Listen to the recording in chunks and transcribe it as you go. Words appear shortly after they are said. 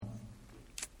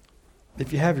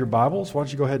If you have your Bibles, why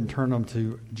don't you go ahead and turn them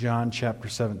to John chapter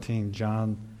 17.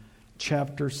 John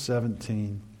chapter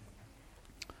 17.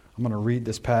 I'm going to read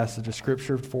this passage of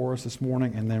Scripture for us this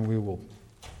morning, and then we will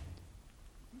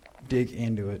dig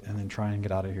into it and then try and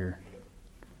get out of here.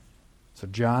 So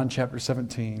John chapter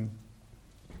 17.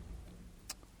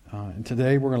 And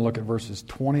today we're going to look at verses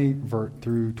 20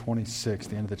 through 26,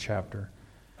 the end of the chapter.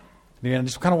 And again, I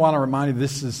just kind of want to remind you,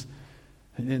 this is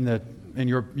in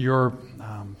your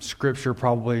scripture,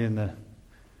 probably in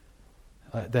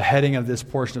the heading of this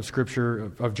portion of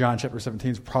scripture of John chapter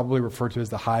 17 is probably referred to as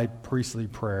the high priestly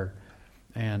prayer.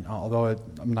 And although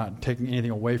I'm not taking anything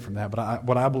away from that, but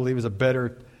what I believe is a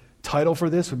better title for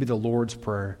this would be the Lord's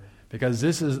Prayer, because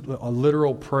this is a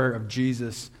literal prayer of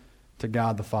Jesus to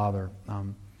God the Father.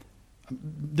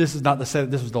 This is not to say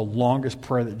that this was the longest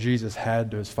prayer that Jesus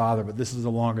had to his Father, but this is the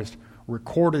longest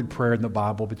recorded prayer in the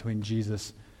Bible between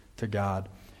Jesus to God.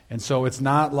 And so it's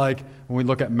not like when we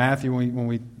look at Matthew, when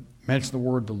we mention the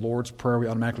word the Lord's Prayer, we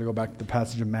automatically go back to the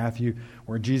passage of Matthew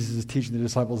where Jesus is teaching the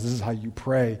disciples, this is how you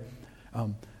pray.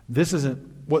 This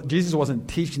isn't what Jesus wasn't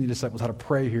teaching the disciples how to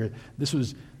pray here. This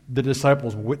was the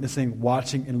disciples witnessing,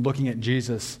 watching, and looking at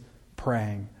Jesus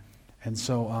praying. And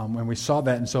so when we saw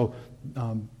that, and so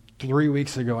 3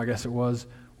 weeks ago, I guess it was,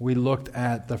 we looked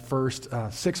at the first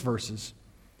 6 verses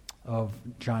of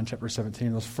John chapter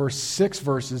 17. Those first 6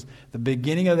 verses, the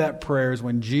beginning of that prayer is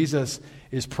when Jesus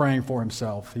is praying for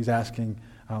himself. He's asking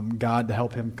God to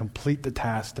help him complete the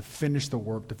task, to finish the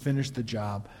work, to finish the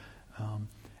job.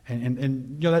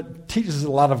 And you know, that teaches us a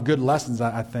lot of good lessons,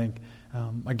 I think.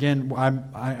 Again,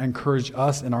 I encourage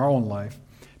us in our own life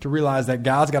to realize that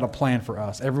God's got a plan for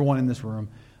us. Everyone in this room,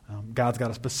 God's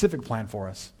got a specific plan for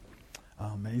us.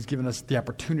 And he's given us the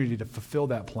opportunity to fulfill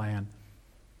that plan.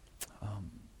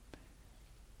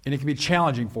 And it can be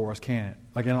challenging for us, can't it?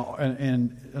 Like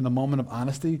in a moment of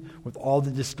honesty, with all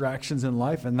the distractions in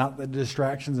life, and not that the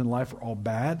distractions in life are all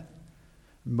bad,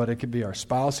 but it could be our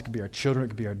spouse, it could be our children, it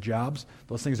could be our jobs.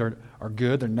 Those things are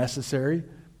good, they're necessary,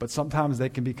 but sometimes they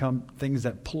can become things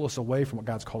that pull us away from what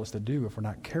God's called us to do if we're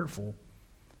not careful.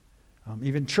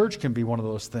 Even church can be one of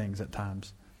those things at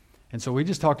times. And so we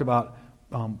just talked about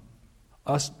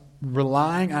us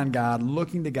relying on God,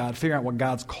 looking to God, figuring out what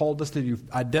God's called us to do,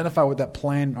 identify what that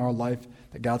plan in our life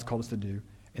that God's called us to do,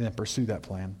 and then pursue that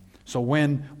plan. So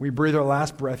when we breathe our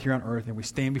last breath here on earth and we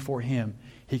stand before him,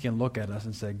 he can look at us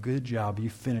and say, good job,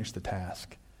 you finished the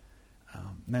task.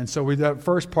 And so that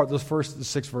first part, those first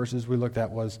 6 verses we looked at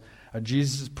was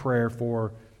Jesus' prayer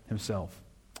for himself.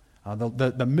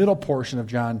 The middle portion of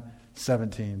John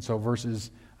 17, so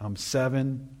verses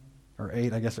 7 or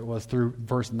 8, I guess it was, through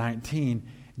verse 19,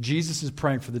 Jesus is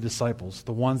praying for the disciples,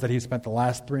 the ones that he spent the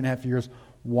last 3.5 years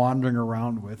wandering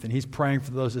around with, and he's praying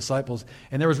for those disciples.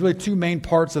 And there was really 2 main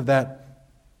parts of that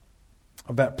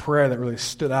prayer that really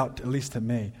stood out, at least to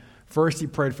me. First, he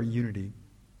prayed for unity.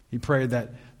 He prayed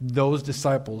that those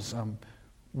disciples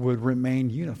would remain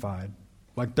unified.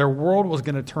 Like their world was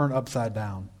going to turn upside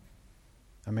down.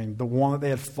 I mean, the one that they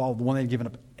had followed, the one they had given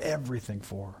up everything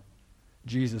for,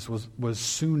 Jesus was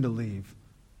soon to leave.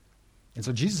 And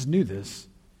so Jesus knew this.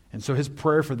 And so his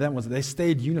prayer for them was that they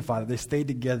stayed unified, that they stayed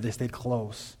together, they stayed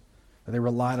close, that they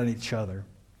relied on each other.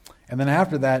 And then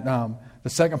after that, the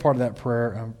second part of that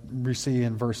prayer we see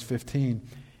in verse 15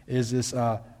 is this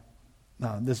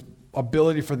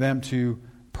ability for them to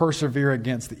persevere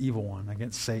against the evil one,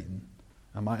 against Satan.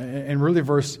 And really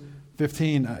verse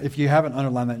 15, if you haven't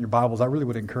underlined that in your Bibles, I really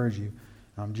would encourage you.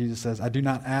 Jesus says, I do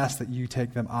not ask that you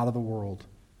take them out of the world,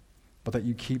 but that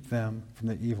you keep them from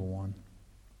the evil one.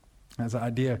 As an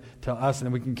idea to us,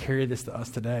 and we can carry this to us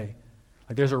today.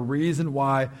 Like there's a reason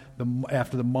why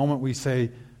after the moment we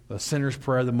say the sinner's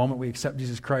prayer, the moment we accept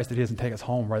Jesus Christ, that he doesn't take us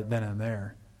home right then and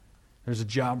there. There's a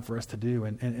job for us to do.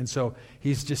 And so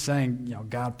he's just saying, you know,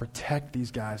 God, protect these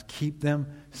guys. Keep them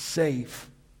safe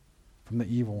from the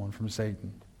evil one, from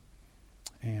Satan.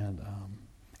 And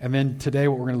then today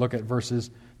what we're going to look at verses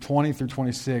 20 through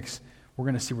 26, we're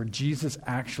going to see where Jesus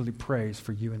actually prays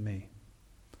for you and me.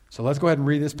 So let's go ahead and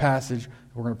read this passage.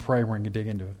 We're going to pray. We're going to dig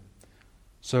into it.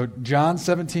 So John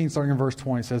 17, starting in verse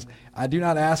 20, says, I do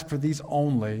not ask for these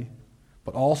only,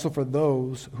 but also for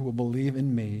those who will believe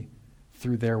in me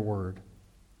through their word,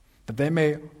 that they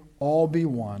may all be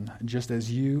one, just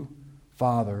as you,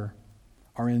 Father,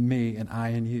 are in me and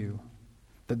I in you,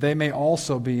 that they may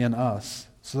also be in us,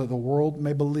 so that the world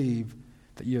may believe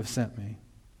that you have sent me.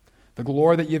 The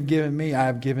glory that you have given me, I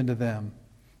have given to them,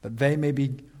 that they may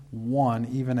be one,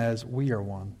 even as we are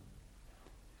one.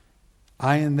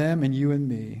 I in them and you in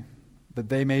me, that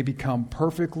they may become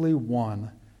perfectly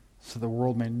one, so the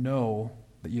world may know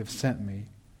that you have sent me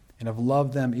and have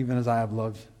loved them even as I have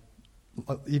loved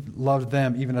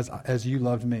them, even as you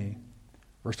loved me.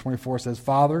 Verse 24 says,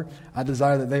 Father, I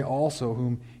desire that they also,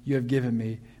 whom you have given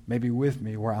me, may be with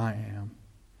me where I am,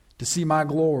 to see my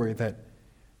glory that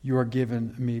you are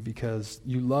given me because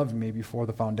you loved me before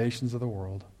the foundations of the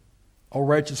world. O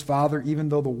righteous Father, even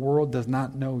though the world does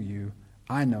not know you,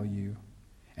 I know you,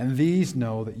 and these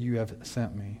know that you have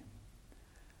sent me.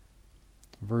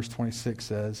 Verse 26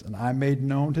 says, And I made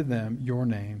known to them your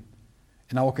name,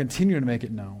 and I will continue to make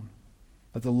it known,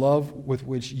 that the love with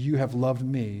which you have loved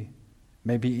me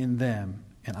may be in them,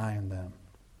 and I in them.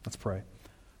 Let's pray.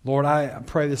 Lord, I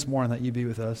pray this morning that you be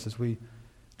with us as we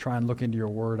try and look into your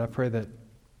word. I pray that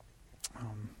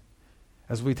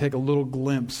as we take a little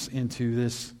glimpse into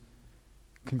this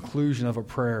conclusion of a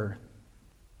prayer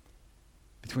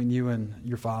between you and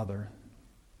your Father,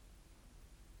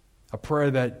 a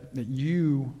prayer that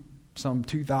you, some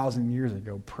 2,000 years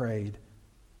ago, prayed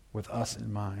with us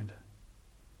in mind.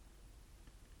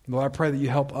 Lord, I pray that you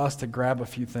help us to grab a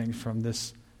few things from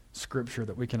this scripture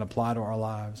that we can apply to our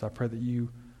lives. I pray that you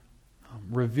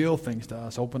reveal things to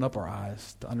us, open up our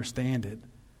eyes to understand it.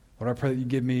 Lord, I pray that you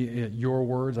give me your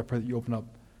words. I pray that you open up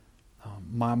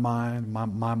my mind,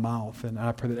 my mouth, and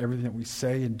I pray that everything that we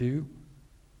say and do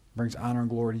brings honor and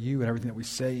glory to you, and everything that we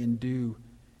say and do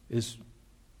is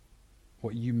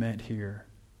what you meant here.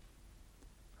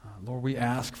 Lord, we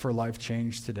ask for life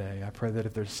change today. I pray that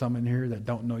if there's some in here that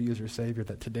don't know you as your Savior,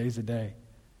 that today's the day,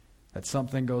 that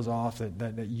something goes off,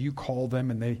 that you call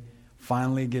them and they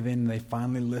finally give in, and they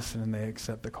finally listen, and they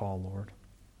accept the call, Lord.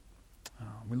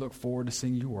 We look forward to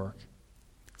seeing you work.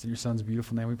 It's in your Son's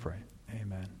beautiful name we pray.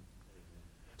 Amen.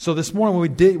 So this morning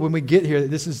when we get here,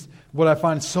 this is what I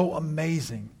find so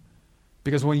amazing.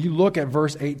 Because when you look at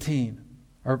verse 18,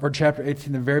 or chapter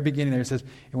 18, the very beginning there, it says,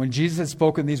 And when Jesus had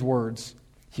spoken these words,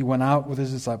 he went out with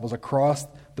his disciples across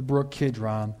the brook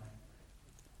Kidron,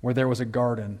 where there was a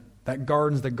garden. That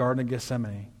garden's the Garden of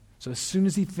Gethsemane. So as soon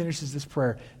as he finishes this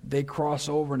prayer, they cross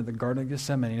over into the Garden of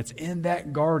Gethsemane. And it's in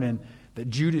that garden that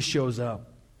Judas shows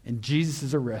up, and Jesus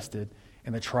is arrested,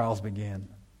 and the trials begin.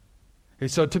 Okay,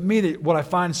 so to me, what I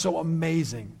find so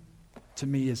amazing to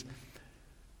me is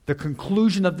the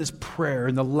conclusion of this prayer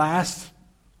in the last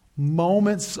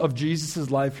moments of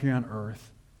Jesus' life here on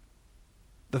earth.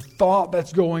 The thought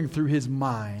that's going through his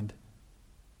mind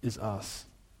is us.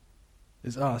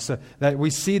 Is us. That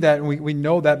we see that, and we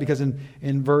know that because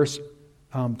in verse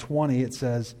 20 it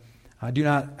says, I do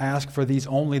not ask for these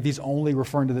only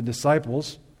referring to the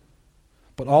disciples,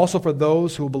 but also for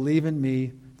those who will believe in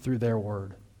me through their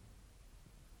word.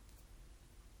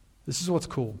 This is what's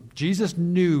cool. Jesus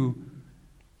knew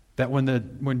that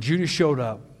when Judas showed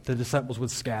up, the disciples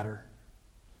would scatter.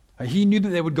 He knew that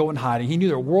they would go in hiding. He knew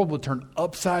their world would turn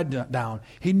upside down.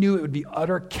 He knew it would be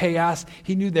utter chaos.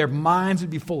 He knew their minds would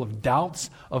be full of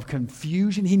doubts, of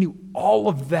confusion. He knew all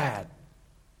of that.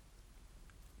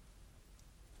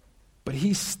 But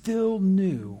he still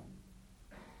knew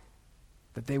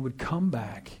that they would come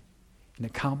back and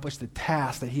accomplish the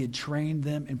task that he had trained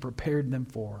them and prepared them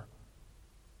for.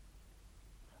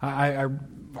 I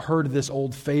heard this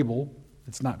old fable.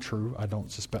 It's not true. I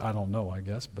don't know, I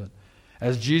guess. But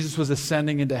as Jesus was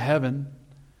ascending into heaven,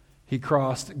 he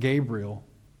crossed Gabriel.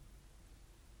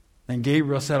 And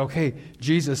Gabriel said, okay,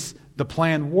 Jesus, the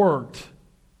plan worked.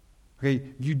 Okay,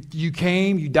 you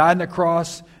came, you died on the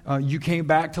cross, you came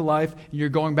back to life, and you're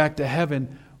going back to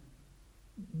heaven.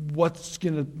 What's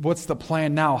the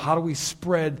plan now? How do we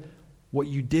spread what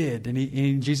you did?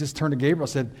 And Jesus turned to Gabriel and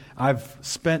said, I've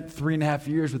spent 3.5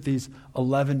 years with these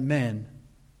 11 men.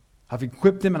 I've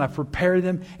equipped them and I've prepared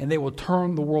them, and they will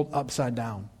turn the world upside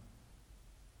down.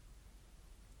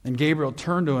 And Gabriel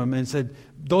turned to him and said,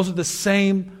 those are the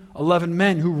same 11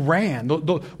 men who ran.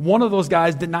 One of those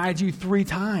guys denied you 3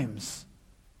 times.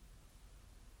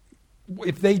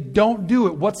 If they don't do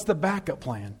it, what's the backup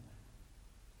plan?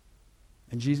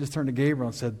 And Jesus turned to Gabriel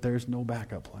and said, there's no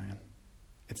backup plan.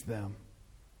 It's them.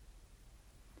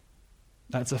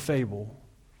 That's a fable.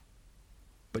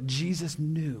 But Jesus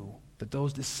knew that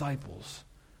those disciples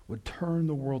would turn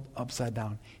the world upside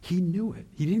down. He knew it.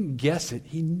 He didn't guess it.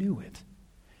 He knew it.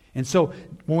 And so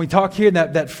when we talk here,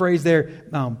 that phrase there,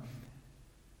 find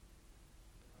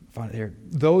it here,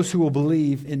 those who will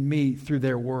believe in me through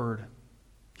their word.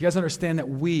 You guys understand that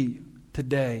we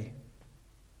today,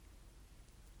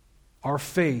 our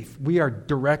faith, we are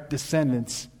direct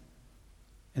descendants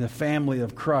in the family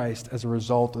of Christ as a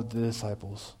result of the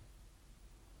disciples.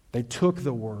 They took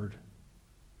the word.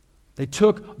 They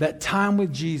took that time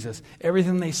with Jesus,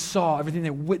 everything they saw, everything they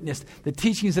witnessed, the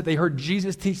teachings that they heard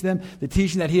Jesus teach them, the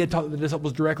teaching that he had taught the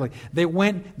disciples directly. They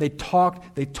went, they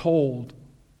talked, they told.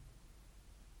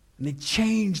 And they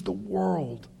changed the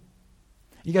world.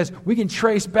 You guys, we can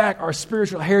trace back our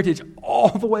spiritual heritage all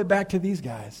the way back to these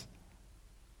guys.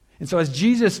 And so as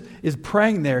Jesus is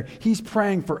praying there, he's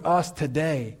praying for us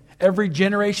today. Every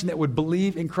generation that would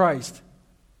believe in Christ.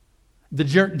 The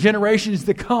generations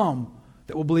to come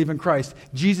that will believe in Christ.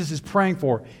 Jesus is praying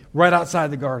for right outside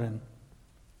the garden.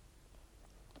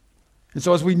 And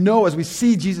so as we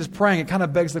see Jesus praying, it kind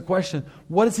of begs the question,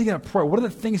 what is he going to pray? What are the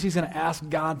things he's going to ask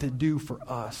God to do for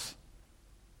us?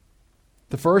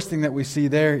 The first thing that we see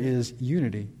there is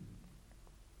unity.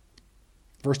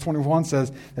 Verse 21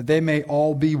 says that they may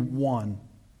all be one.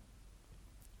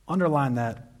 Underline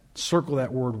that, circle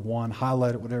that word one,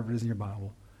 highlight it, whatever it is in your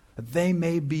Bible. That they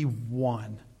may be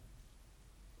one.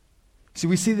 See,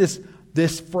 we see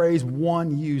this phrase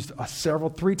one used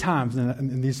three times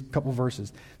in these couple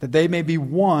verses. That they may be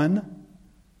one,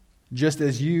 just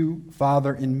as you,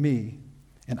 Father, in me,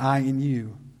 and I in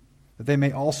you. That they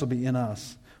may also be in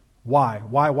us. Why?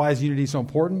 Why is unity so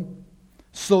important?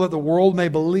 So that the world may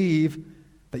believe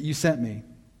that you sent me.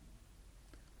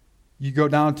 You go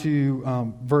down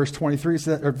to verse 22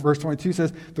 says,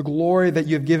 the glory that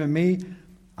you have given me,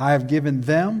 I have given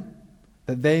them,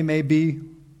 that they may be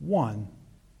one.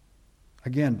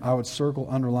 Again, I would circle,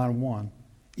 underline one.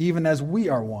 Even as we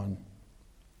are one.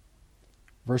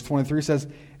 Verse 23 says,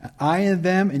 I in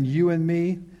them and you in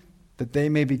me, that they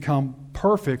may become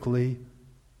perfectly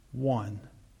one.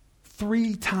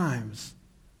 3 times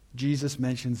Jesus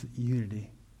mentions unity.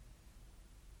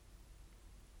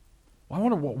 I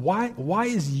wonder why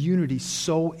is unity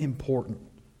so important?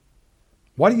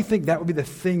 Why do you think that would be the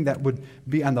thing that would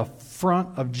be on the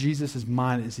front of Jesus'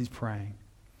 mind as he's praying?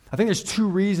 I think there's 2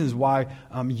 reasons why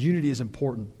unity is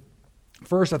important.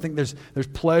 First, I think there's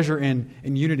pleasure in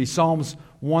unity. Psalms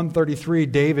 133,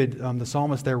 David, the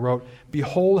psalmist there wrote,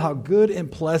 behold how good and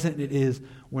pleasant it is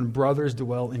when brothers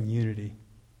dwell in unity.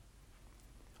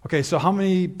 Okay, so how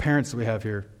many parents do we have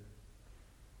here?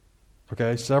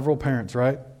 Okay, several parents,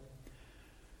 right?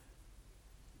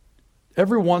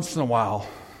 Every once in a while,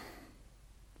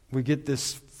 we get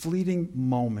this fleeting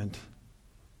moment,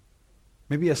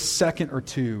 maybe a second or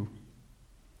two,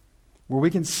 where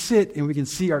we can sit and we can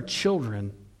see our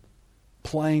children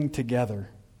playing together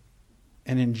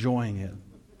and enjoying it.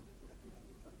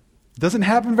 It doesn't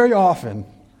happen very often,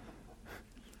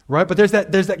 right? But there's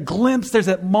that glimpse, there's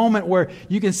that moment where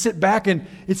you can sit back and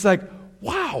it's like,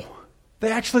 wow,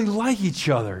 they actually like each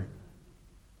other.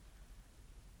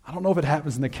 I don't know if it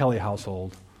happens in the Kelly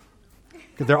household,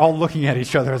 because they're all looking at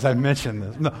each other as I mention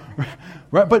this. No,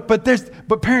 right?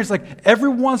 But parents, like every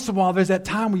once in a while, there's that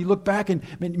time where you look back and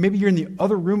maybe you're in the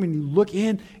other room and you look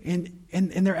in and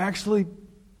they're actually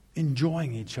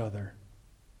enjoying each other.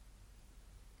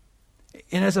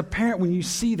 And as a parent, when you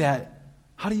see that,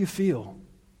 how do you feel?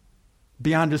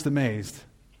 Beyond just amazed.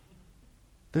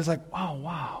 There's like, oh,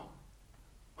 wow.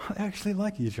 They actually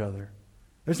like each other.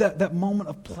 There's that moment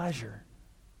of pleasure.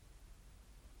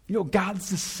 You know, God's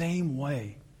the same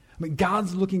way. I mean,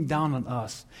 God's looking down on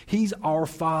us. He's our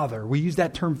Father. We use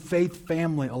that term faith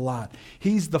family a lot.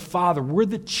 He's the Father. We're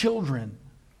the children.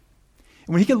 And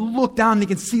when He can look down and He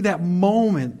can see that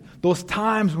moment, those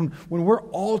times when we're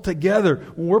all together,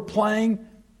 when we're playing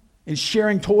and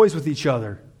sharing toys with each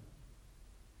other,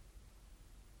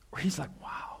 where He's like,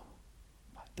 wow,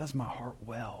 that does my heart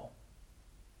well.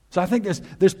 So I think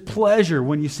there's pleasure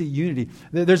when you see unity.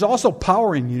 There's also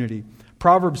power in unity.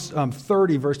 Proverbs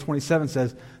 30, verse 27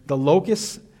 says, the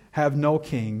locusts have no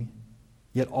king,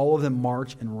 yet all of them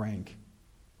march in rank.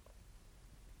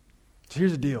 So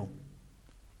here's the deal.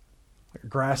 Like a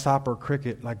grasshopper or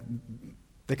cricket, like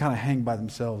they kind of hang by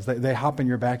themselves. They hop in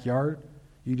your backyard,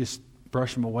 you just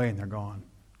brush them away and they're gone.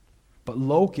 But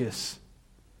locusts,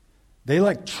 they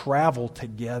like travel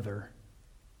together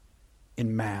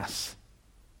in mass.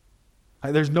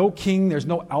 Like there's no king, there's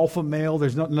no alpha male,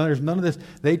 there's none of this.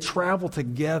 They travel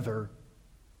together.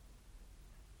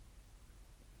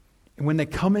 And when they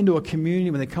come into a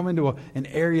community, when they come into an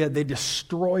area, they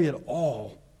destroy it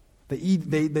all. They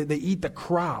eat the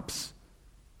crops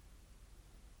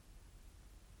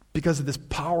because of this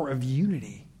power of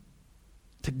unity,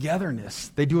 togetherness.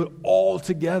 They do it all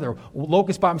together.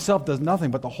 Locust by himself does nothing,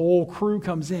 but the whole crew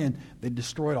comes in, they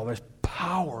destroy it all. There's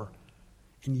power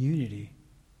in unity.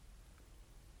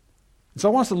 So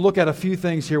I want us to look at a few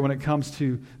things here when it comes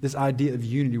to this idea of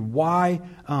unity. Why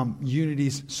unity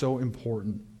is so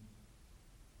important.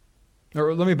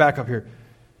 Or let me back up here.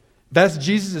 That's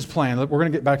Jesus' plan. We're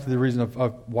going to get back to the reason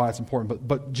of why it's important.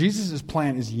 But Jesus'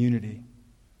 plan is unity.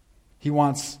 He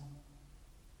wants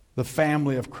the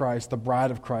family of Christ, the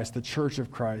bride of Christ, the church of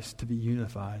Christ to be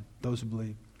unified, those who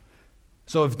believe.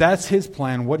 So if that's his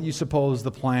plan, what do you suppose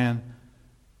the plan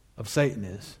of Satan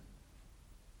is?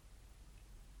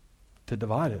 To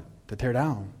divide it, to tear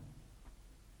down,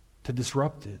 to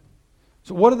disrupt it.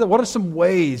 So what are some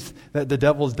ways that the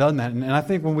devil has done that? And I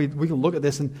think when we can look at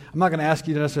this, and I'm not going to ask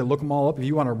you to necessarily look them all up. If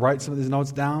you want to write some of these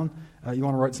notes down, you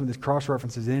want to write some of these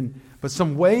cross-references in. But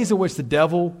some ways in which the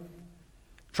devil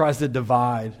tries to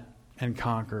divide and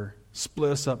conquer,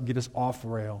 split us up, get us off the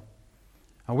rail.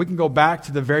 And we can go back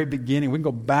to the very beginning. We can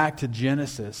go back to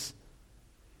Genesis.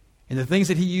 And the things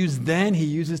that he used then, he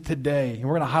uses today. And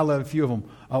we're going to highlight a few of them.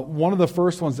 One of the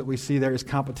first ones that we see there is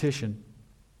competition.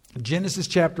 Genesis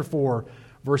chapter 4,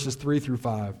 verses 3 through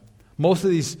 5. Most of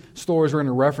these stories we're going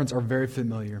to reference are very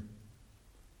familiar. It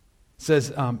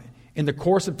says, in the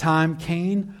course of time,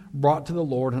 Cain brought to the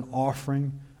Lord an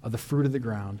offering of the fruit of the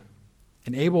ground.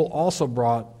 And Abel also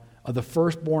brought of the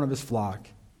firstborn of his flock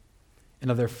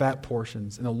and of their fat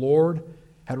portions. And the Lord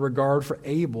had regard for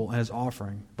Abel and his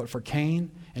offering, but for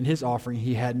Cain and his offering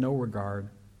he had no regard.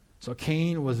 So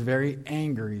Cain was very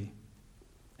angry,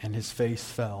 and his face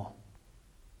fell.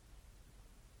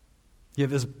 You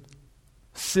have this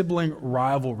sibling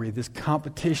rivalry, this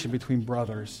competition between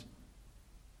brothers.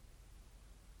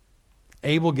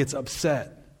 Abel gets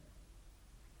upset.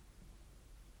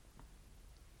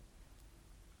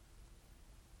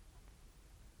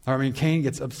 Cain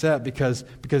gets upset because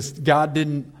God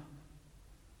didn't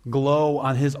glow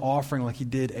on his offering like he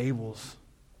did Abel's.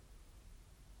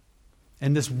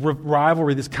 And this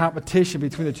rivalry, this competition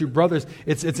between the two brothers,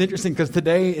 it's interesting because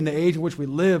today, in the age in which we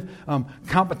live,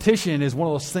 competition is one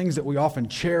of those things that we often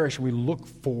cherish, we look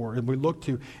for, and we look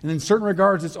to. And in certain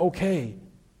regards, it's okay.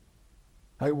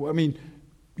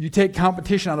 You take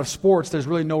competition out of sports, there's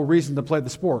really no reason to play the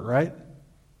sport, right?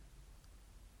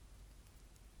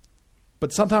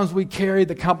 But sometimes we carry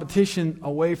the competition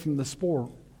away from the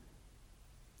sport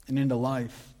and into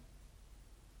life.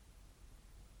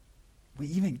 We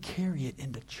even carry it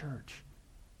into church.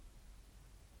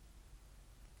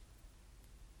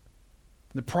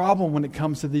 The problem when it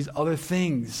comes to these other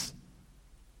things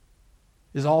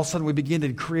is all of a sudden we begin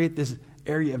to create this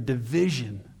area of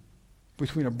division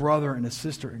between a brother and a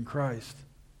sister in Christ.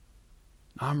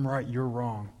 I'm right, you're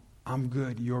wrong. I'm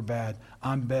good, you're bad.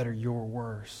 I'm better, you're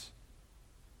worse.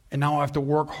 And now I have to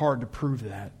work hard to prove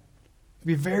that. It'd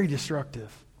be very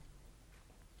destructive.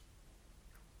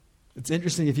 It's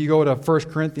interesting, if you go to 1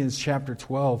 Corinthians chapter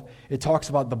 12, it talks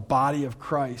about the body of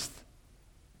Christ.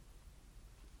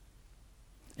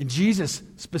 And Jesus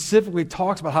specifically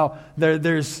talks about how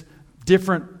there's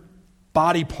different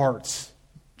body parts,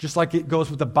 just like it goes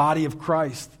with the body of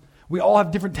Christ. We all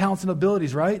have different talents and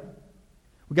abilities, right?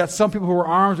 We got some people who are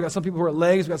arms, we got some people who are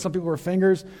legs, we got some people who are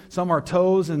fingers, some are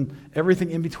toes, and everything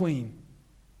in between.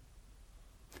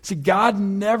 See, God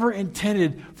never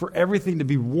intended for everything to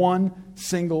be one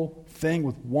single thing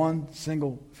with one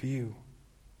single view.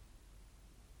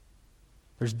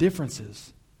 There's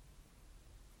differences.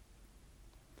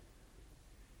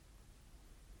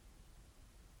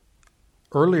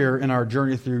 Earlier in our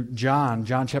journey through John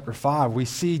chapter 5, we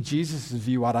see Jesus'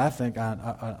 view out, I think, on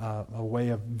a way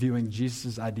of viewing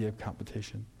Jesus' idea of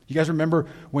competition. You guys remember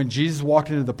when Jesus walked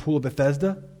into the pool of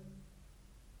Bethesda?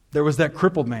 There was that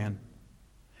crippled man.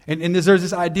 And there's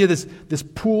this idea, this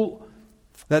pool,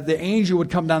 that the angel would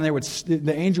come down there,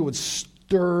 the angel would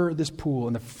stir this pool,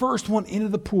 and the first one into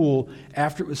the pool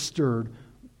after it was stirred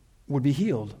would be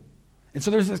healed. And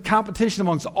so there's this competition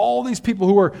amongst all these people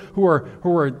who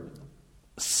are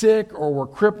sick or were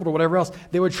crippled or whatever else.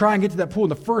 They would try and get to that pool,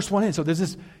 and the first one in. So there's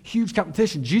this huge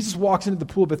competition. Jesus walks into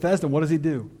the pool of Bethesda, and what does he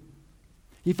do?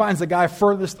 He finds the guy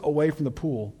furthest away from the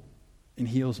pool and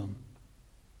heals him.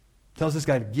 Tells this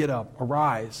guy to get up,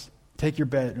 arise, take your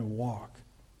bed, and walk.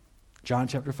 John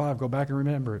chapter 5, go back and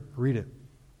remember it, read it.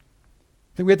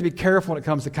 I think we have to be careful when it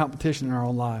comes to competition in our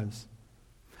own lives.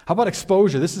 How about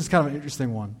exposure? This is kind of an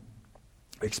interesting one.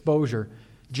 Exposure.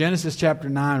 Genesis chapter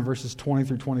 9, verses 20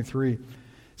 through 23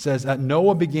 says that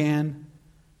Noah began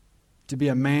to be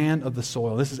a man of the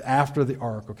soil. This is after the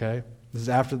ark, okay? This is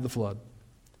after the flood.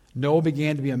 Noah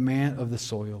began to be a man of the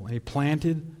soil, and he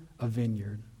planted a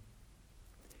vineyard.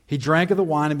 He drank of the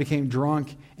wine and became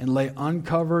drunk and lay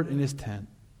uncovered in his tent.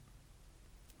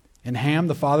 And Ham,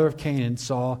 the father of Canaan,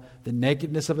 saw the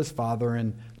nakedness of his father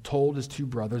and told his two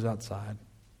brothers outside.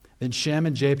 Then Shem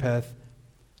and Japheth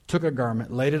took a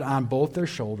garment, laid it on both their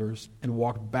shoulders, and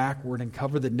walked backward and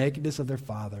covered the nakedness of their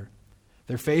father.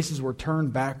 Their faces were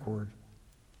turned backward,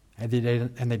 and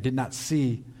they did not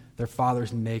see their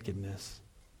father's nakedness.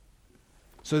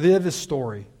 So they have this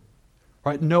story,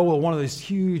 right? Noah, one of these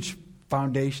huge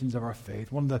foundations of our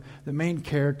faith, one of the main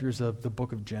characters of the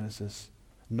book of Genesis.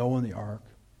 Noah and the ark.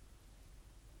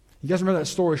 You guys remember that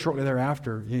story shortly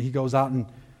thereafter? He goes out and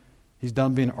he's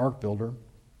done being an ark builder.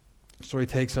 So he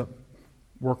takes up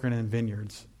working in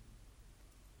vineyards.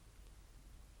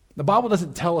 The Bible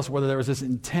doesn't tell us whether there was this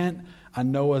intent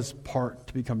on Noah's part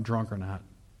to become drunk or not.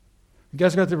 You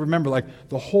guys got to remember, like,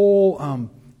 the whole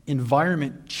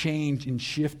environment changed and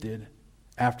shifted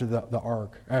after the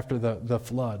ark, after the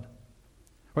flood.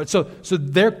 Right, so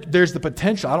there's the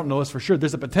potential. I don't know this for sure.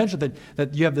 There's a potential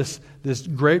that you have this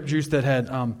grape juice that had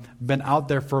been out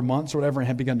there for months or whatever and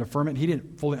had begun to ferment. He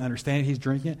didn't fully understand it. He's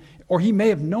drinking it. Or he may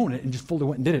have known it and just fully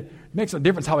went and did it. It makes no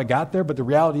difference how he got there, but the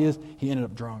reality is he ended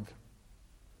up drunk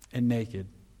and naked.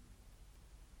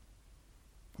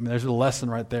 I mean, there's a lesson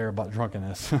right there about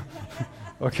drunkenness.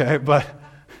 Okay, but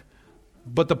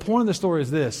the point of the story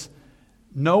is this.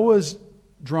 Noah's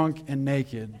drunk and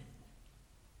naked.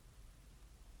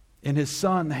 And his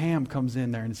son, Ham, comes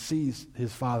in there and sees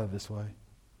his father this way.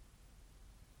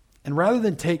 And rather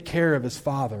than take care of his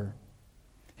father,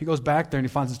 he goes back there and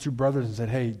he finds his two brothers and said,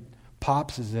 hey,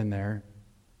 Pops is in there.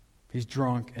 He's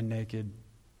drunk and naked.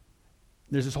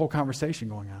 There's this whole conversation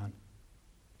going on.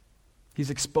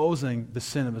 He's exposing the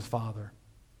sin of his father.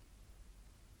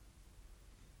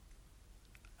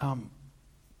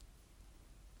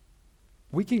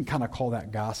 We can kind of call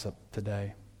that gossip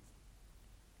today.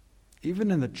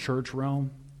 Even in the church realm,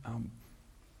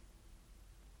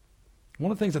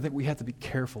 one of the things I think we have to be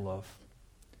careful of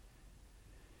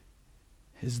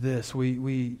is this.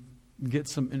 We get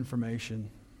some information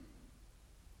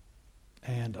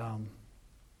and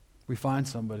we find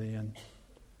somebody, and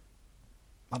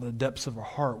out of the depths of our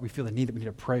heart, we feel the need that we need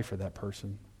to pray for that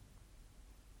person.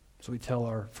 So we tell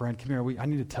our friend, come here, I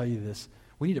need to tell you this.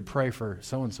 We need to pray for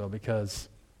so-and-so because,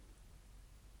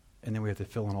 and then we have to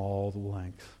fill in all the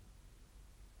blanks.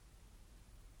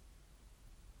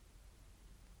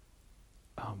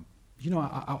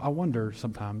 I wonder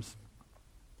sometimes,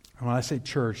 and when I say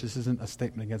church, this isn't a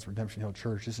statement against Redemption Hill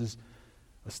Church. This is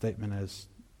a statement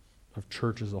of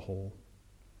church as a whole.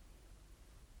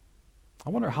 I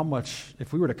wonder how much,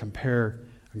 if we were to compare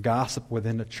gossip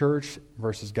within a church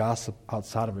versus gossip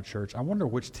outside of a church, I wonder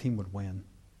which team would win.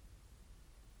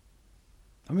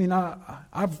 I mean,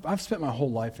 I've spent my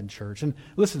whole life in church. And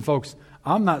listen, folks,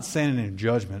 I'm not saying it in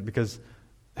judgment because,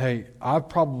 hey, I've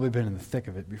probably been in the thick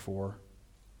of it before.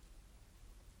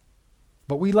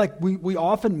 But we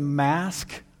often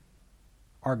mask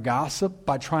our gossip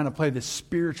by trying to play this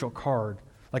spiritual card.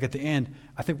 Like at the end,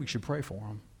 I think we should pray for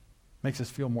them. Makes us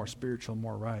feel more spiritual,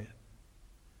 more right.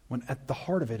 When at the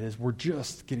heart of it is we're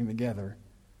just getting together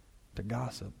to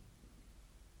gossip.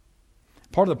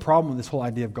 Part of the problem with this whole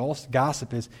idea of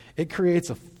gossip is it creates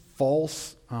a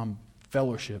false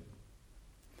fellowship.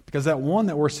 Because that one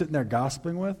that we're sitting there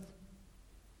gossiping with,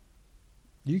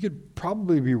 you could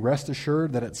probably be rest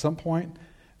assured that at some point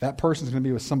that person's going to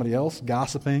be with somebody else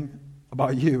gossiping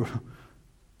about you.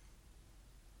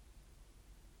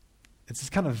 It's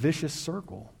this kind of vicious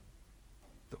circle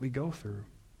that we go through.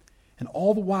 And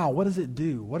all the while, what does it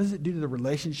do? What does it do to the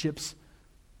relationships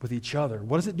with each other?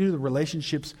 What does it do to the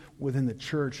relationships within the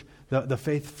church, the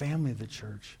faith family of the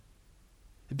church?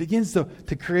 It begins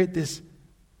to create this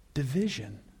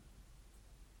division.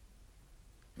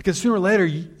 Because sooner or later,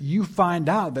 you find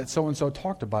out that so-and-so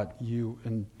talked about you,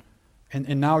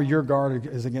 and now your guard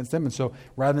is against them. And so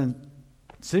rather than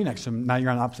sitting next to them, now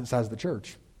you're on opposite sides of the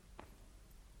church.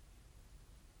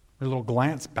 There's a little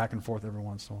glance back and forth every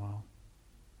once in a while.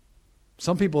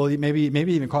 Some people, maybe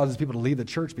even causes people to leave the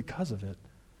church because of it.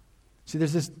 See,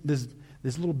 there's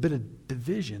this little bit of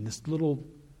division, this little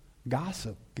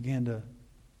gossip began to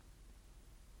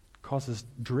cause this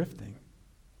drifting.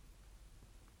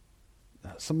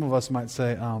 Some of us might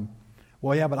say,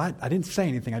 well, yeah, but I didn't say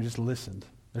anything, I just listened.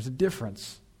 There's a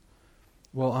difference.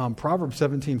 Well, Proverbs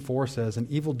 17:4 says, an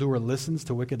evildoer listens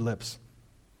to wicked lips,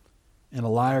 and a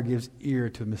liar gives ear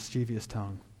to a mischievous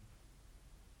tongue.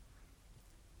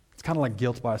 It's kind of like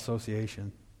guilt by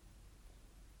association.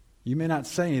 You may not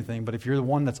say anything, but if you're the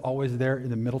one that's always there in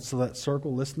the middle of that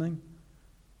circle listening,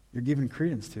 you're giving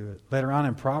credence to it. Later on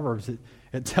in Proverbs,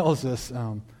 it tells us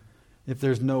if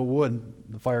there's no wood,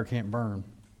 the fire can't burn.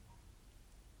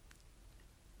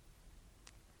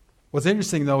 What's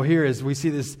interesting, though, here is we see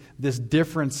this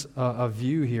difference of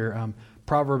view here.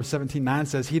 Proverbs 17:9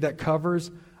 says, he that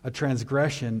covers a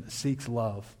transgression seeks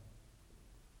love.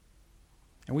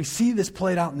 And we see this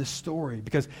played out in this story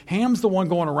because Ham's the one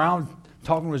going around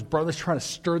talking to his brothers, trying to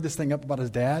stir this thing up about his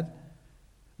dad.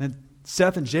 And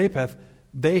Seth and Japheth,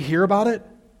 they hear about it,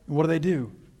 and what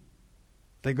do?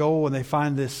 They go and they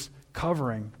find this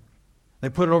covering. They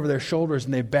put it over their shoulders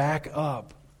and they back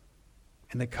up.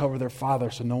 and they cover their father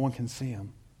so no one can see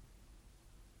him.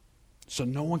 So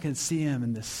no one can see him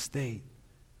in this state.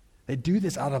 They do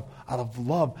this out of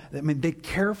love. I mean, they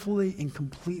carefully and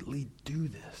completely do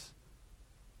this.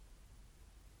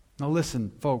 Now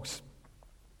listen, folks,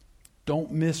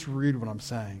 don't misread what I'm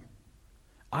saying.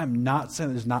 I'm not saying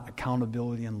there's not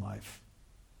accountability in life.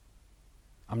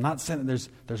 I'm not saying that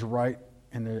there's right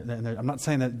and there, I'm not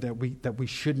saying that we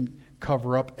shouldn't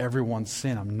cover up everyone's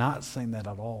sin. I'm not saying that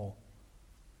at all.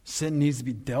 Sin needs to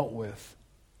be dealt with.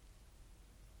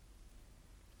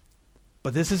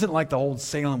 But this isn't like the old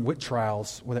Salem witch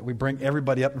trials where that we bring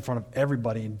everybody up in front of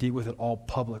everybody and deal with it all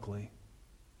publicly.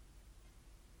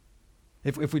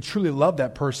 If we truly love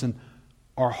that person,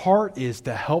 our heart is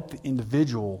to help the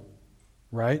individual,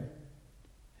 right?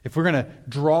 If we're going to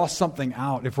draw something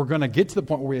out, if we're going to get to the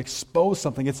point where we expose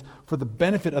something, it's for the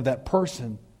benefit of that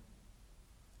person,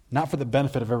 not for the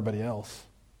benefit of everybody else.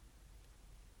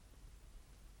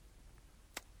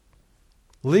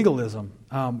 Legalism.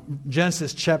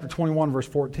 Genesis chapter 21, verse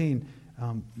 14.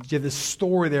 You have this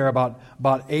story there about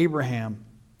Abraham.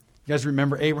 You guys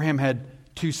remember Abraham had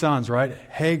two sons, right?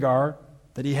 Hagar,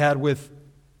 that he had with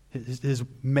his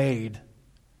maid.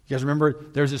 You guys remember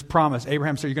there's this promise.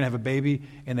 Abraham said, you're going to have a baby.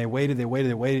 And they waited.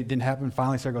 It didn't happen.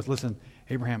 Finally, Sarah goes, listen,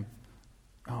 Abraham,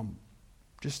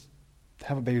 just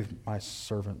have a baby with my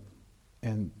servant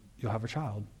and you'll have a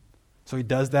child. So he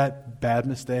does that bad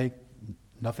mistake.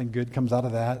 Nothing good comes out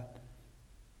of that.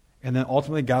 And then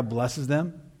ultimately God blesses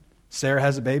them. Sarah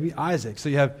has a baby, Isaac. So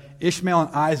you have Ishmael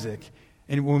and Isaac.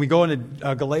 And when we go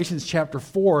into Galatians chapter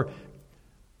 4,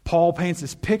 Paul paints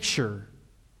this picture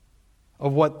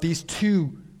of what these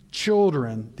two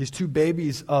children, these two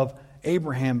babies of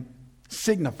Abraham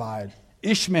signified.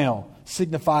 Ishmael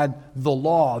signified the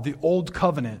law, the old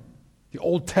covenant, the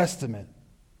Old Testament.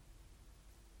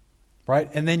 Right?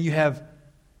 And then you have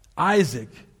Isaac,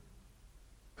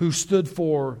 who stood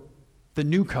for the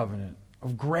new covenant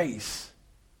of grace.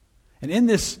 And in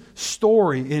this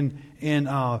story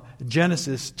in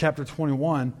Genesis chapter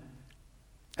 21,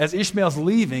 as Ishmael's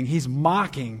leaving, he's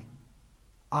mocking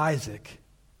Isaac.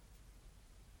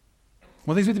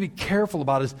 One of the things we have to be careful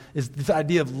about is this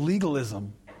idea of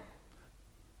legalism.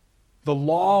 The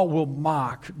law will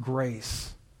mock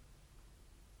grace.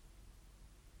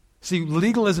 See,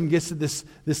 legalism gets to this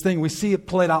thing. We see it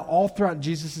played out all throughout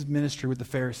Jesus' ministry with the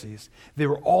Pharisees. They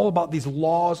were all about these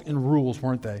laws and rules,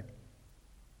 weren't they?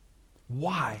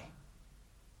 Why?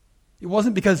 It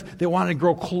wasn't because they wanted to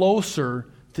grow closer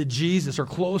to Jesus or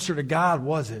closer to God,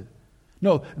 was it?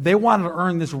 No, they wanted to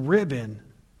earn this ribbon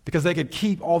because they could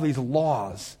keep all these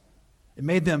laws. It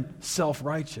made them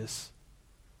self-righteous.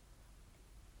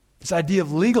 This idea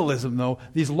of legalism, though,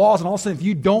 these laws, and all of a sudden, if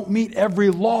you don't meet every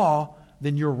law,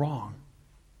 then you're wrong.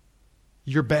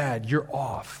 You're bad. You're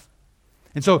off.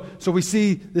 And so we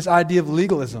see this idea of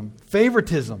legalism.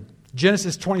 Favoritism.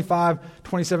 Genesis 25,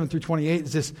 27 through 28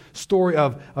 is this story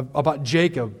about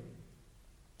Jacob.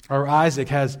 Or Isaac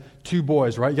has two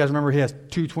boys, right? You guys remember he has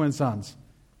two twin sons.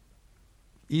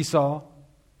 Esau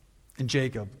and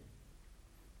Jacob.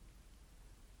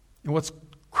 And what's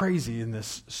crazy in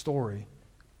this story,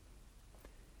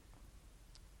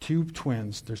 two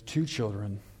twins, there's two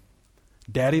children.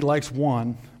 Daddy likes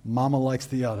one, mama likes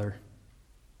the other.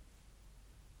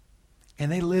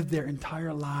 And they live their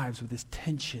entire lives with this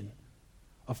tension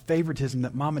of favoritism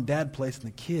that mom and dad place in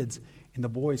the kids, and the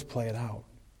boys play it out.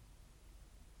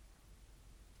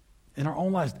 In our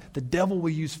own lives, the devil will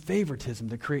use favoritism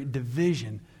to create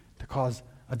division, to cause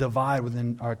a divide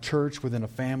within our church, within a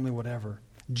family, whatever.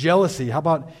 Jealousy. How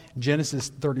about Genesis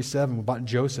 37, about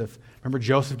Joseph? Remember,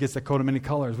 Joseph gets the coat of many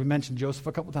colors. We mentioned Joseph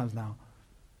a couple times now.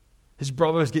 His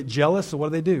brothers get jealous, so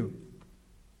what do?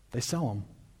 They sell him.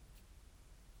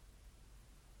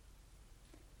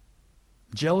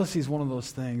 Jealousy is one of those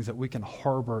things that we can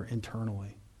harbor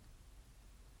internally.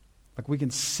 Like we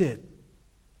can sit,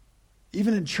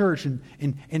 even in church,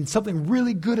 and something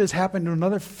really good has happened to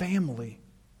another family.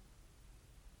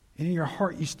 And in your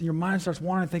heart, your mind starts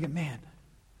wandering, thinking, man,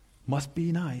 must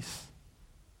be nice.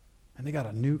 And they got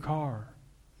a new car,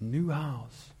 new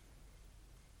house,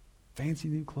 fancy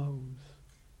new clothes.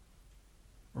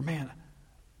 Or man,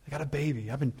 they got a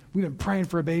baby. We've been praying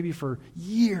for a baby for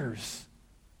years.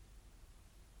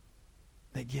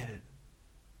 They get it.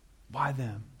 Why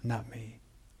them, not me?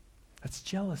 That's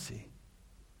jealousy.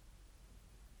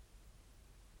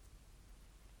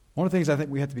 One of the things I think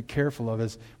we have to be careful of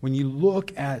is when you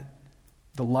look at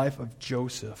the life of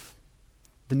Joseph,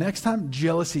 the next time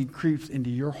jealousy creeps into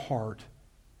your heart,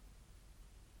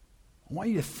 I want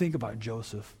you to think about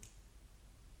Joseph.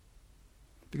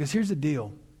 Because here's the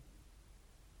deal.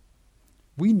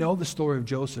 We know the story of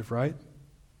Joseph, right?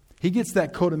 He gets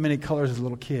that coat of many colors as a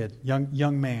little kid,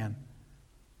 young man.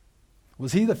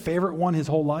 Was he the favorite one his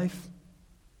whole life?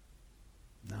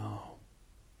 No.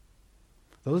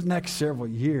 Those next several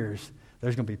years,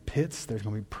 there's going to be pits, there's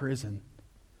going to be prison.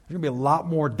 There's going to be a lot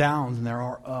more downs than there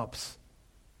are ups.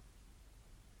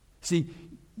 See,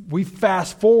 we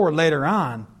fast forward later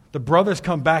on. The brothers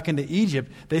come back into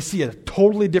Egypt. They see a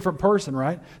totally different person,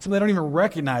 right? Something they don't even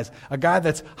recognize. A guy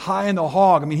that's high in the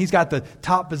hog. I mean, he's got the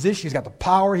top position. He's got the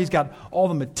power. He's got all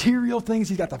the material things.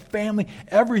 He's got the family,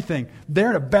 everything.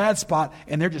 They're in a bad spot,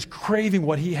 and they're just craving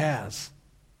what he has.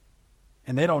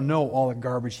 And they don't know all the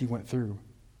garbage he went through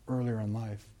earlier in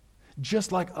life.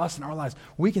 Just like us in our lives,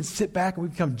 we can sit back and we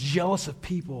become jealous of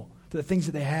people for the things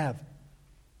that they have.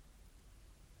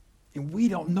 And we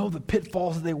don't know the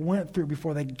pitfalls that they went through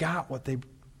before they got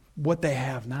what they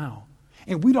have now.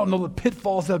 And we don't know the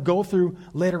pitfalls they'll go through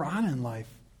later on in life.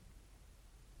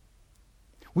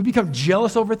 We become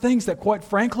jealous over things that, quite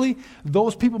frankly,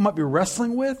 those people might be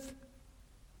wrestling with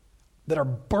that are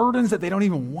burdens that they don't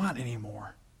even want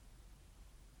anymore.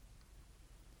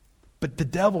 But the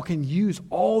devil can use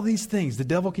all these things. The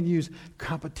devil can use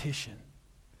competition.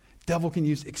 The devil can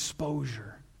use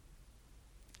exposure.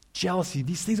 Jealousy,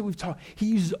 these things that we've talked, he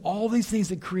uses all these things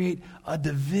to create a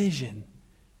division.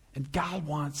 And God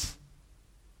wants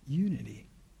unity.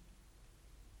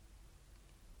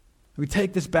 We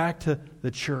take this back to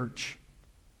the church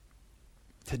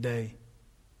today.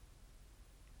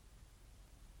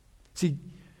 See,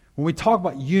 when we talk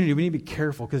about unity, we need to be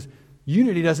careful because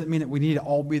unity doesn't mean that we need to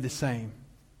all be the same.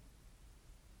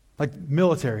 Like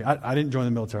military. I didn't join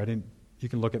the military. You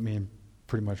can look at me and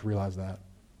pretty much realize that.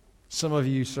 Some of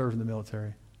you serve in the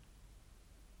military.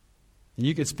 And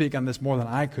you could speak on this more than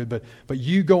I could, but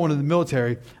you go into the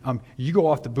military, you go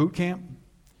off to boot camp.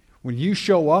 When you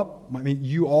show up, I mean,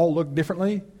 you all look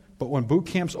differently, but when boot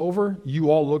camp's over,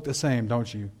 you all look the same,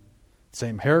 don't you?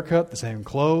 Same haircut, the same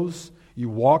clothes, you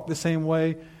walk the same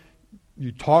way,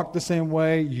 you talk the same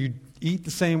way, you eat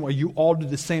the same way, you all do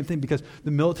the same thing because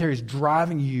the military is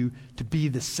driving you to be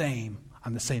the same.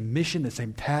 On the same mission, the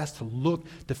same task, to look,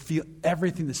 to feel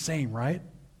everything the same, right?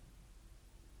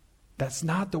 That's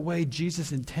not the way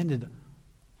Jesus intended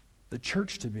the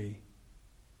church to be.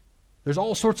 There's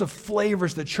all sorts of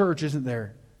flavors to church, isn't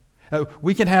there?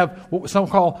 We can have what some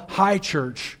call high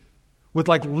church with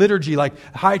like liturgy, like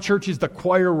high church is the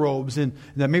choir robes, and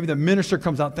then maybe the minister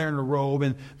comes out there in a robe,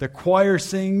 and the choir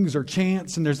sings or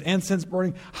chants, and there's incense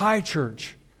burning. High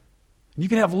church. You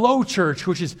can have low church,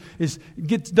 which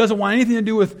doesn't want anything to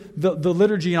do with the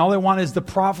liturgy, and all they want is the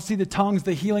prophecy, the tongues,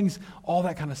 the healings, all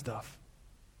that kind of stuff.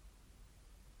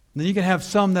 And then you can have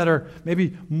some that are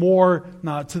maybe more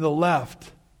to the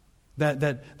left, that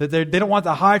they don't want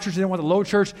the high church, they don't want the low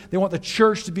church, they want the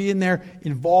church to be in there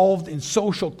involved in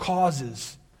social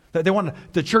causes, that they want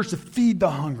the church to feed the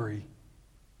hungry,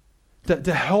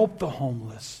 to help the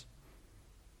homeless.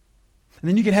 And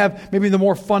then you can have maybe the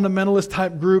more fundamentalist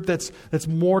type group that's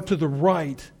more to the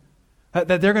right.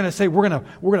 That they're going to say, we're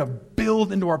going to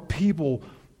build into our people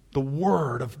the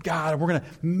Word of God. And we're going to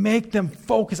make them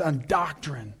focus on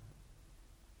doctrine.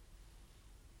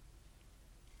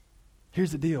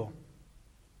 Here's the deal.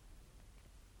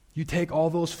 You take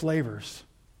all those flavors,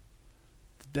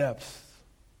 the depths,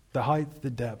 the height,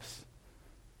 the depths,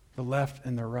 the left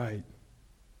and the right.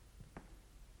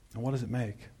 And what does it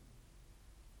make?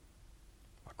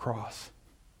 Cross.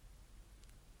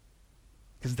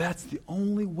 Because that's the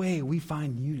only way we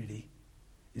find unity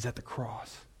is at the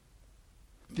cross.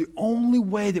 The only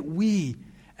way that we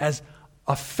as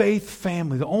a faith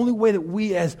family, the only way that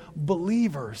we as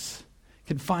believers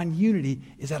can find unity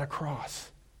is at a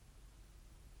cross.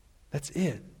 That's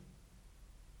it.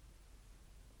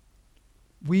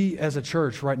 We as a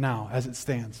church right now, as it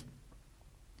stands,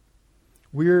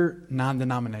 we're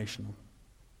non-denominational.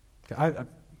 Okay,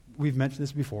 we've mentioned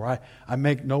this before. I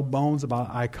make no bones about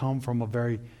I come from a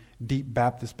very deep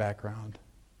Baptist background.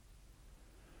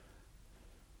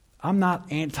 I'm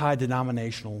not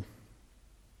anti-denominationalism,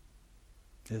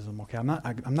 okay? I'm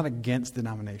not against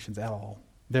denominations at all.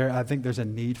 I think there's a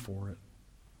need for it.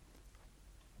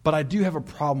 But I do have a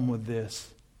problem with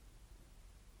this.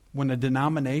 When a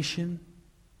denomination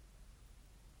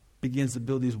begins to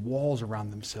build these walls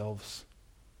around themselves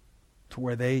to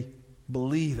where they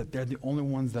believe that they're the only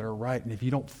ones that are right. And if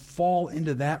you don't fall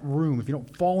into that room, if you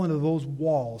don't fall into those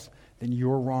walls, then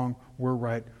you're wrong, we're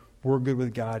right, we're good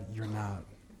with God, you're not.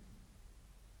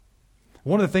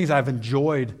 One of the things I've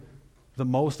enjoyed the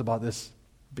most about this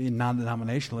being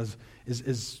non-denominational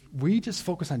is we just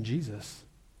focus on Jesus.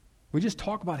 We just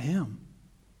talk about Him.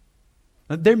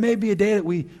 Now, there may be a day that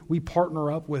we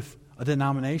partner up with a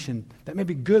denomination. That may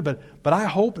be good, but I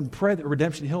hope and pray that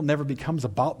Redemption Hill never becomes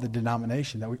about the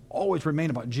denomination, that we always remain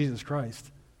about Jesus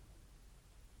Christ.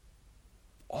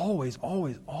 Always,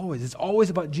 always, always. It's always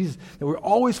about Jesus, that we're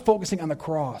always focusing on the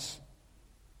cross.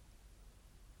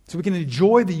 So we can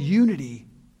enjoy the unity.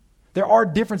 There are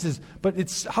differences, but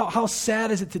it's how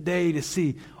sad is it today to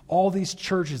see all these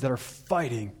churches that are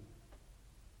fighting.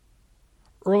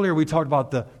 Earlier we talked about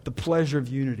the pleasure of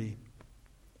unity.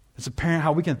 It's apparent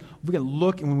how we can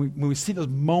look, and when we see those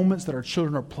moments that our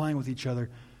children are playing with each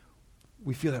other,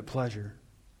 we feel that pleasure.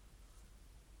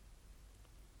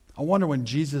 I wonder when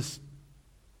Jesus,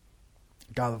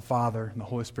 God the Father, and the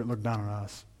Holy Spirit look down on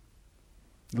us,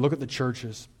 they look at the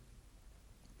churches,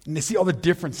 and they see all the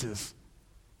differences.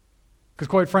 Because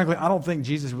quite frankly, I don't think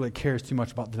Jesus really cares too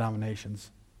much about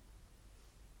denominations.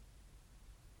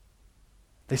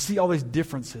 They see all these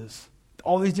differences,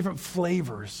 all these different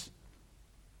flavors.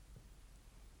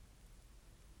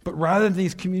 But rather than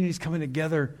these communities coming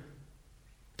together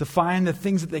to find the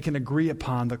things that they can agree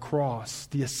upon, the cross,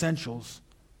 the essentials,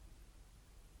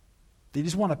 they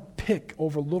just want to pick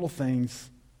over little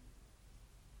things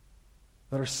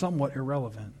that are somewhat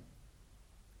irrelevant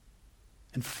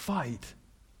and fight.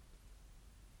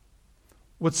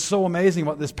 What's so amazing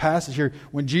about this passage here,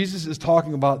 when Jesus is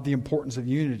talking about the importance of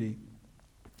unity,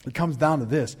 it comes down to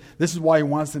this. This is why he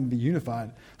wants them to be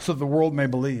unified, so that the world may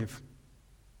believe.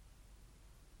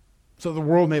 So the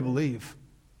world may believe.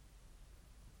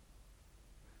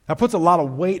 That puts a lot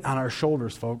of weight on our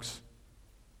shoulders, folks.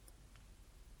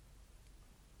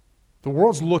 The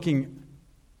world's looking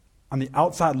on the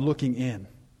outside, looking in.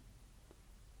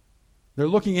 They're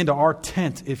looking into our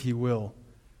tent, if you will.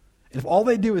 And if all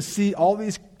they do is see all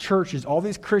these churches, all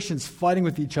these Christians fighting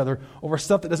with each other over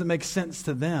stuff that doesn't make sense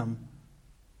to them,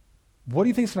 what do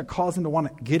you think is going to cause them to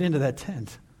want to get into that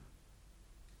tent?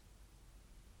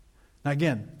 Now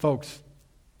again, folks,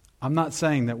 I'm not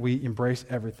saying that we embrace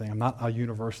everything. I'm not a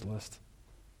universalist.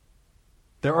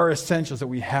 There are essentials that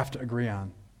we have to agree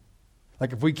on.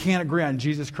 Like if we can't agree on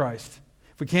Jesus Christ,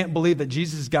 if we can't believe that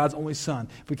Jesus is God's only Son,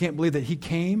 if we can't believe that He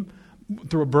came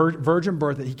through a virgin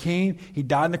birth, that He came, He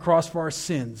died on the cross for our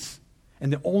sins,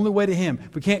 and the only way to Him,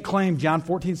 if we can't claim John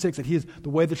 14:6 that He is the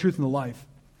way, the truth, and the life,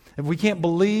 if we can't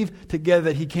believe together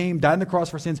that He came, died on the cross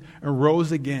for our sins, and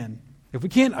rose again, if we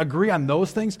can't agree on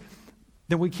those things,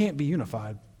 then we can't be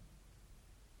unified.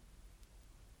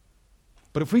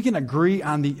 But if we can agree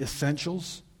on the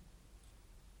essentials,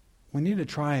 we need to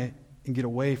try and get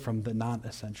away from the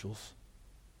non-essentials.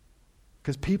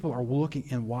 Because people are looking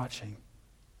and watching.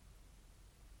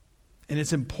 And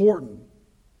it's important.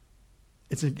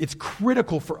 It's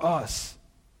critical for us.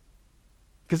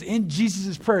 Because in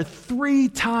Jesus' prayer, 3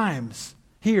 times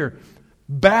here,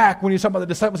 back when he was talking about the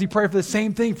disciples, he prayed for the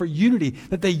same thing, for unity,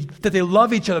 that they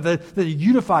love each other, that they're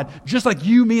unified, just like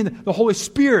you, me, and the Holy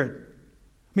Spirit.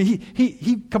 I mean,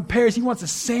 he compares, he wants the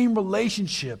same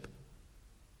relationship,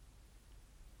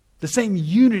 the same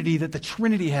unity that the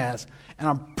Trinity has. And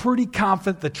I'm pretty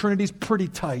confident the Trinity's pretty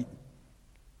tight.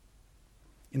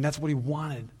 And that's what he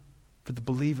wanted for the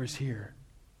believers here.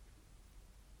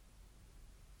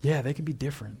 Yeah, they can be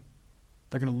different.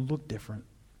 They're going to look different,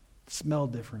 smell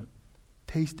different,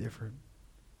 taste different.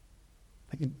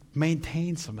 They can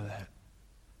maintain some of that.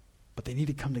 But they need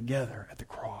to come together at the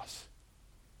cross.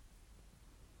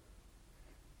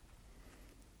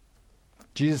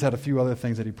 Jesus had a few other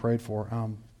things that he prayed for.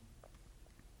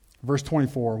 Verse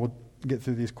 24, we'll get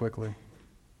through these quickly.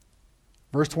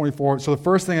 Verse 24, so the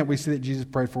first thing that we see that Jesus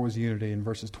prayed for was unity in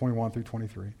verses 21 through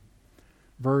 23.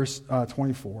 Verse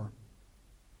 24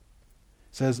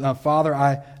 says, Father,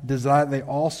 I desire they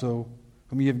also,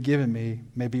 whom you have given me,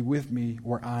 may be with me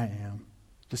where I am,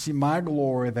 to see my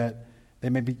glory that they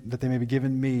may be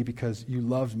given me because you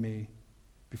loved me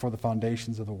before the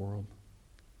foundations of the world.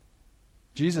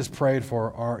 Jesus prayed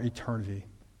for our eternity,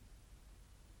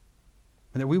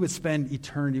 and that we would spend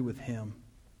eternity with Him.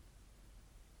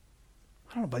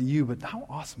 I don't know about you, but how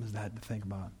awesome is that to think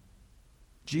about?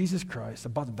 Jesus Christ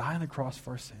about to die on the cross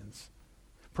for our sins.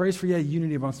 Prays for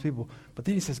unity amongst people. But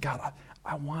then he says, God,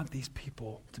 I want these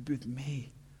people to be with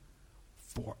me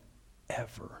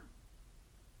forever.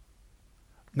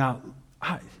 Now,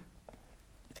 I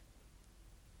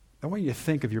want you to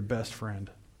think of your best friend,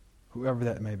 whoever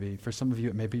that may be. For some of you,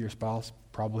 it may be your spouse.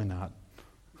 Probably not.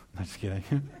 I'm just kidding.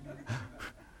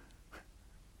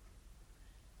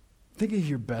 Think of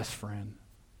your best friend.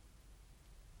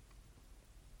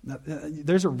 Now,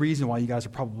 there's a reason why you guys are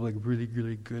probably really,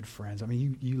 really good friends. I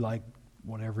mean, you like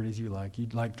whatever it is you like. You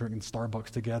like drinking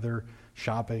Starbucks together,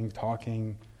 shopping,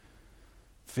 talking,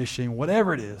 fishing,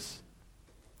 whatever it is.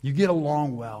 You get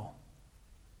along well.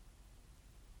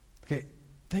 Okay,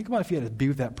 think about if you had to be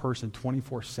with that person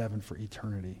 24/7 for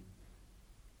eternity.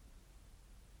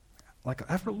 Like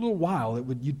after a little while,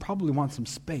 you'd probably want some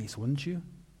space, wouldn't you?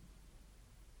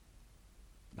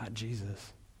 Not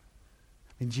Jesus.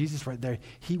 I mean, Jesus right there,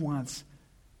 he wants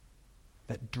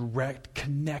that direct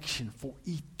connection for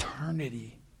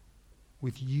eternity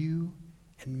with you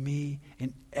and me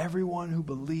and everyone who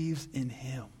believes in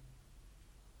him.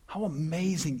 How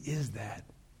amazing is that?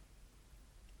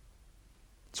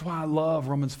 That's why I love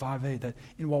Romans 5:8, that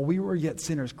while we were yet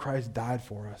sinners, Christ died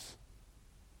for us.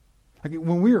 Like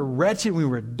when we were wretched, when we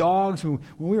were dogs, when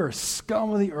we were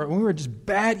scum of the earth, when we were just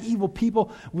bad, evil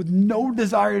people with no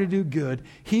desire to do good,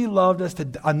 he loved us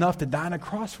enough to die on a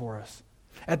cross for us.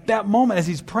 At that moment, as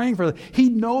he's praying for them, he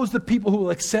knows the people who will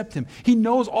accept him. He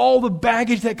knows all the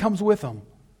baggage that comes with them.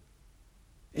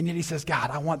 And yet he says,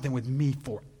 God, I want them with me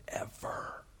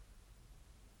forever.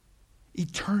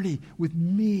 Eternity with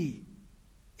me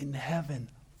in heaven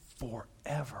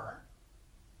forever.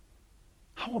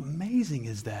 How amazing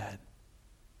is that?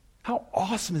 How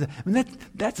awesome is that? I mean,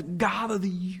 that's God of the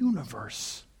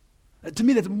universe. To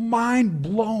me, that's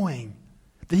mind-blowing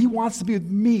that he wants to be with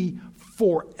me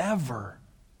forever.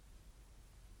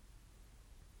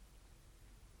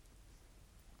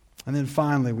 And then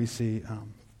finally, we see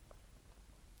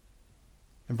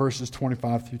in verses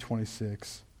 25 through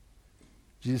 26,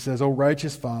 Jesus says, O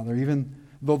righteous Father, even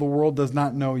though the world does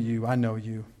not know you, I know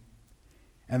you.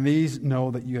 And these know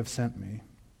that you have sent me.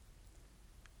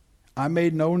 I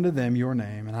made known to them your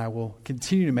name, and I will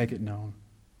continue to make it known,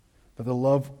 that the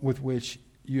love with which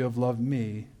you have loved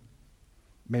me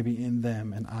may be in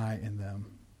them and I in them.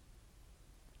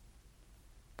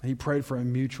 And he prayed for a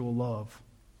mutual love.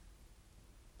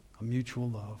 A mutual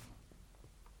love.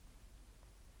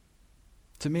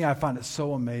 To me, I find it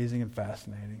so amazing and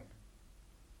fascinating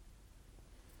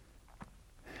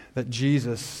that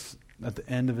Jesus, at the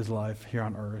end of his life here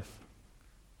on earth,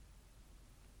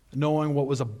 knowing what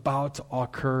was about to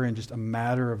occur in just a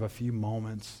matter of a few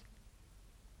moments,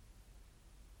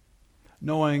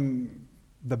 knowing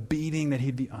the beating that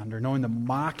he'd be under, knowing the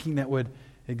mocking that would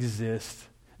exist,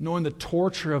 knowing the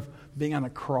torture of being on a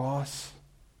cross,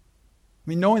 I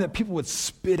mean, knowing that people would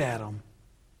spit at him,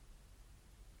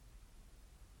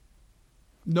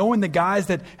 knowing the guys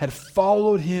that had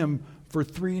followed him for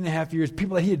 3.5 years,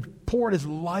 people that he had poured his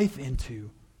life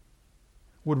into,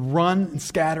 would run and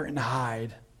scatter and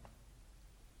hide.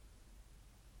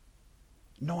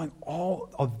 Knowing all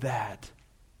of that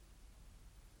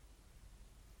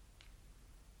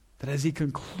as he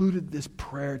concluded this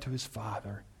prayer to his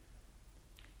Father,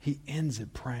 he ends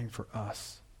it praying for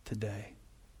us today.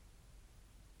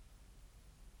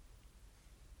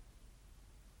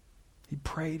 He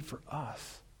prayed for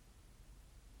us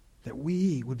that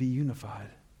we would be unified.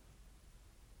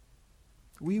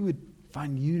 We would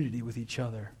find unity with each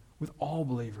other, with all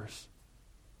believers.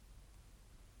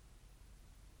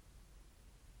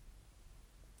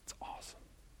 It's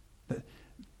awesome.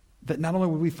 That not only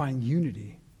would we find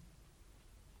unity,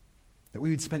 that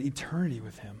we would spend eternity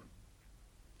with him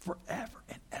forever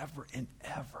and ever and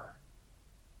ever.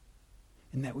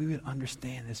 And that we would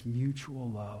understand this mutual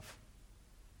love.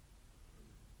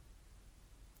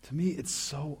 To me, it's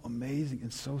so amazing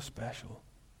and so special.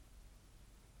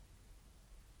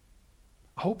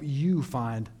 I hope you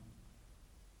find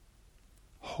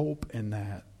hope in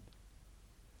that.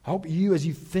 I hope you, as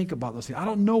you think about those things, I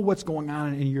don't know what's going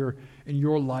on in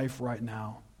your life right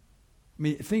now. I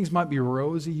mean, things might be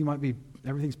rosy,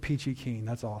 everything's peachy keen.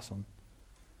 That's awesome.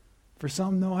 For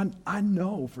some, no, I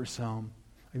know for some.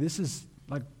 Like, this is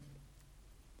like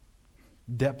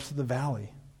depths of the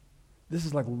valley. This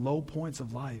is like low points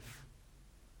of life.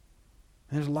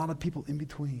 And there's a lot of people in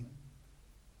between.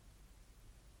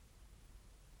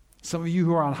 Some of you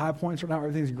who are on high points right now,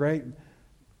 everything's great.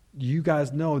 You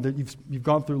guys know that you've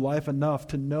gone through life enough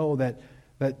to know that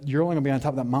you're only going to be on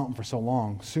top of that mountain for so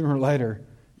long. Sooner or later,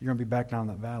 you're going to be back down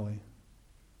that valley.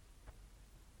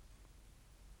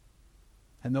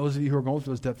 And those of you who are going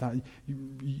through those depths,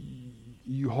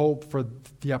 you hope for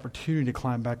the opportunity to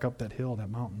climb back up that hill, that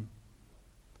mountain.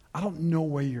 I don't know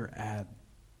where you're at,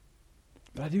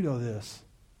 but I do know this.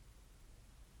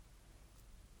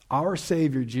 Our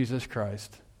Savior, Jesus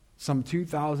Christ, some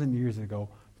 2,000 years ago,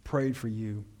 prayed for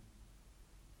you.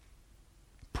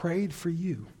 Prayed for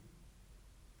you.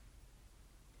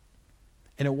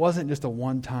 And it wasn't just a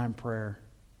one-time prayer.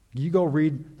 You go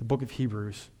read the book of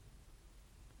Hebrews.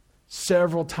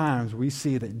 Several times we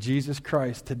see that Jesus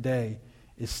Christ today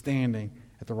is standing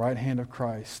at the right hand of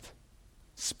Christ,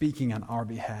 speaking on our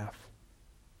behalf.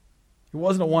 It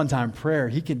wasn't a one-time prayer.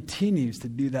 He continues to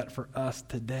do that for us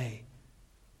today.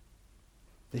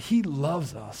 That he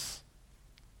loves us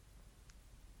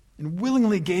and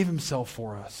willingly gave himself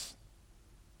for us.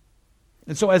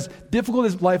 And so as difficult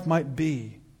as life might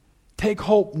be, take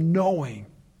hope knowing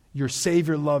your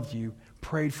Savior loved you,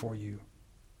 prayed for you.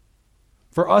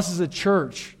 For us as a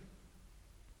church,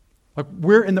 like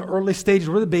we're in the early stages,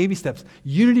 we're the baby steps.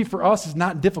 Unity for us is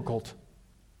not difficult.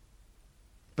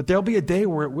 But there'll be a day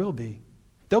where it will be.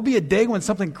 There'll be a day when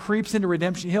something creeps into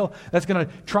Redemption Hill that's going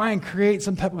to try and create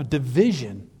some type of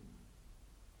division.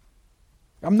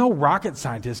 I'm no rocket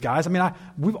scientist, guys. I mean,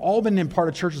 we've all been in part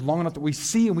of churches long enough that we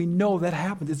see and we know that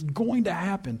happens. It's going to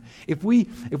happen. If we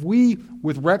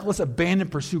with reckless abandon,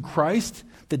 pursue Christ,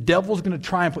 the devil's going to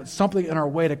try and put something in our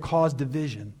way to cause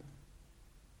division.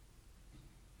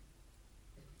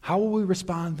 How will we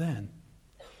respond then?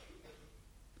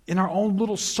 In our own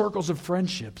little circles of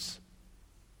friendships.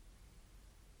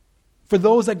 For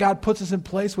those that God puts us in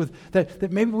place with,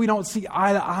 that maybe we don't see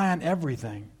eye to eye on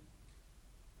everything,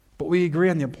 but we agree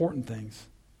on the important things.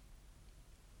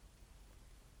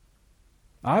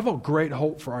 I have a great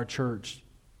hope for our church.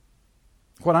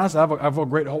 Quite honestly, I have a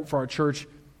great hope for our church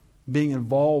being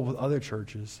involved with other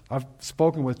churches. I've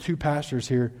spoken with 2 pastors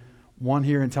here, one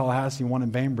here in Tallahassee and one in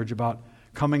Bainbridge, about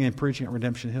coming and preaching at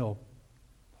Redemption Hill.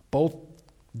 Both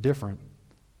different.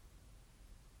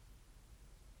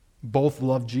 Both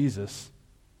love Jesus.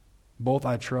 Both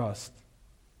I trust.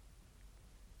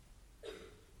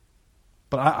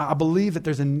 But I believe that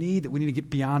there's a need that we need to get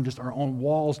beyond just our own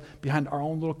walls, behind our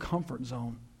own little comfort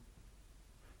zone.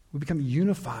 We become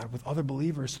unified with other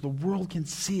believers so the world can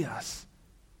see us,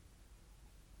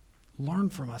 learn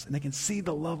from us, and they can see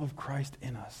the love of Christ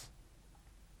in us.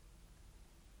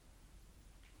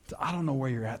 So I don't know where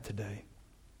you're at today,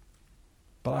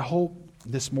 but I hope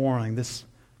this morning, this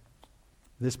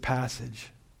passage,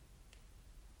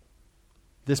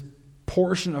 this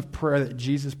portion of prayer that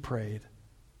Jesus prayed,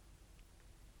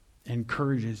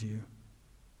 encourages you,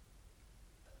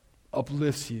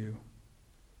 uplifts you.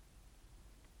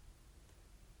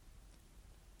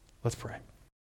 Let's pray.